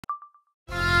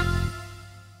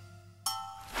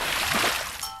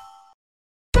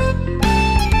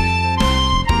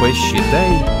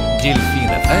Посчитай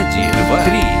дельфинов. 1, 2,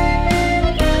 3.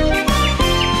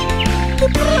 Ты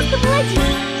просто молодец.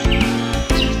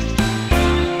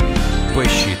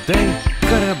 Посчитай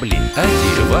корабли. 1,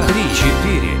 2, 3,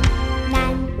 4.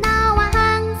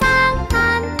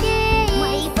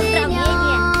 Мои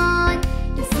поздравления.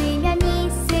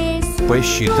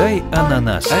 Посчитай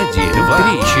ананас. 1, 2,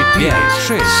 3, 4, 5,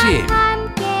 6, 7.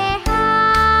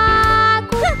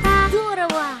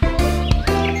 Здорово.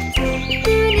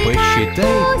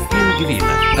 Посчитай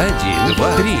пингвина. 1,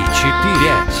 2, 3, 4,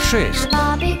 5, 6.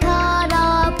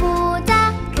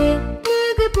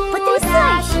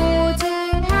 Потрясающе.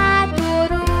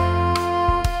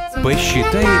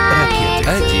 Посчитай ракет.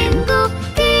 1.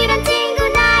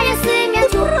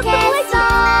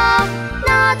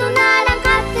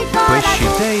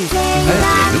 Посчитай 1,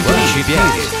 2, 4.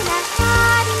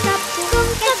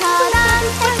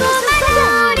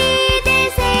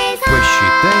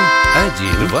 Посчитай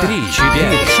 1, 2, 3,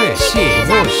 4, 6, 7,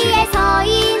 8.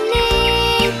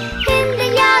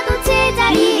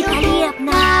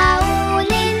 Великолепно.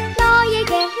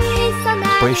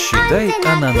 Посчитай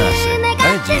ананасы.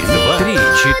 1, 2, 3,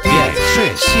 4, 5,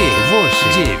 6, 7,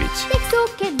 8, 9.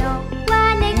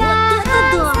 Вот это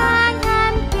да.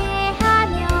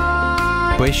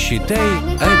 Посчитай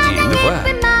 1, 2.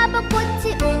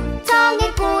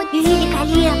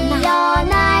 Великолепно.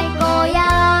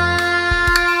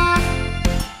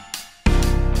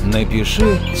 Напиши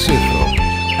цифру.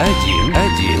 1,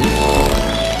 1.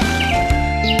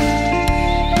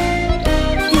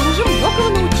 Ты уже многого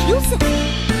научился?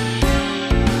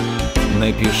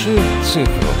 Напиши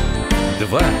цифру.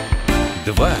 2,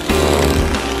 2.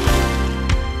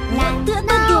 Вот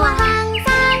это да.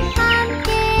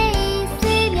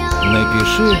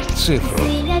 Напиши цифру.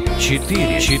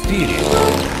 4, 4.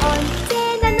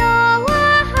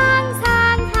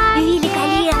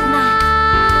 Великолепно.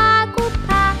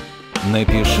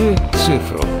 Напиши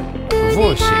цифру.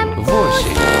 8,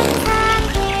 8.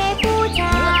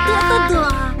 Вот это да.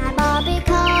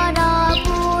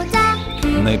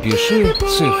 Напиши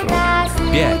цифру.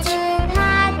 5,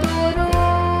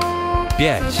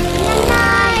 5.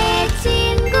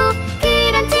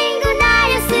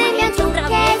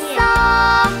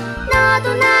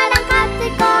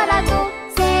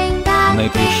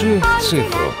 Напиши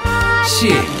цифру.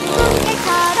 7.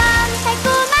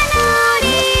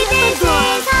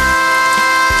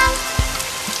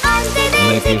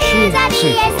 Напиши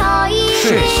цифру.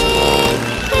 6.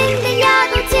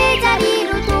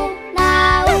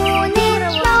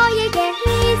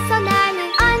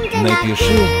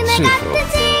 Напиши цифру.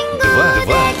 2,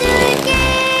 2.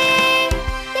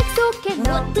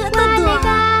 Вот это да.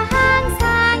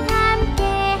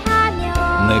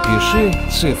 Напиши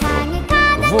цифру.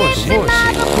 8, 8.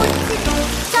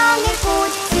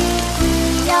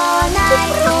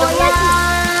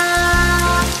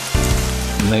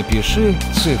 Напиши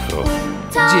цифру.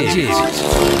 9.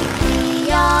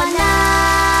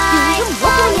 Ты уже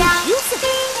многому научился?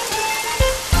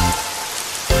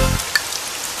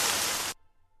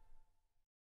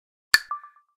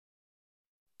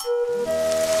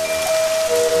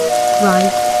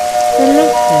 Write the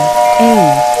letter A.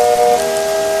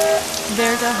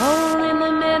 There's a hole in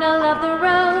the middle of the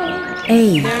road.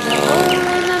 A. There's a hole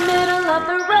in the middle of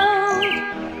the road.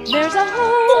 There's a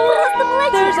hole.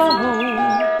 There's a hole.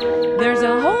 There's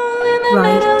a hole in the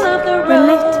middle of the Write the road.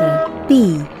 letter B.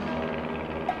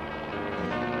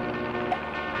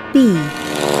 B.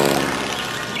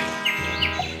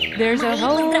 There's a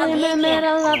hole in the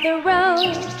middle of the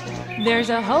road. There's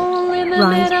a hole in the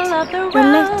Write middle of the road. the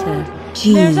letter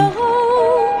G. There's a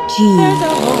hole. G. There's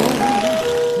a hole.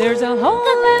 There's a hole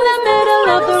in the middle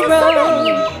of the road.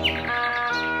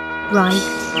 Write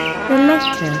the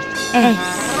letter S.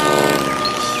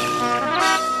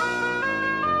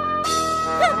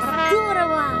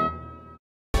 Здорово.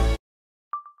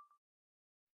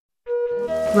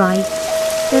 Write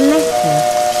the letter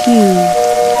Q.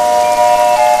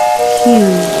 Q.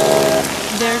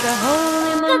 There's a hole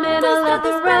in the middle of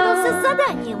the Справился с road.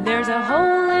 заданием. There's a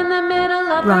hole in the middle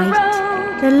of the Write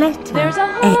road. the letter There's a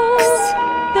hole. X.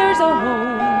 There's a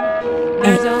hole.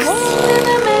 There's a hole in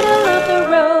the middle of the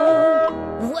road.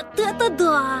 Вот это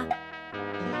да.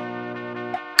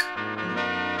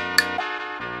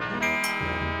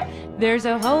 There's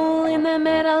a hole in the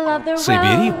middle of the road.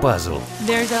 Собери пазл.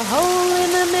 There's a hole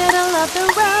in the middle of the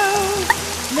road.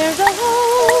 There's a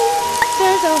hole.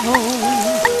 There's a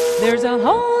hole. There's a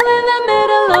hole in the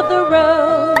middle of the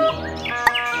road.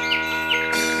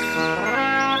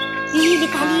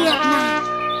 Великолепно.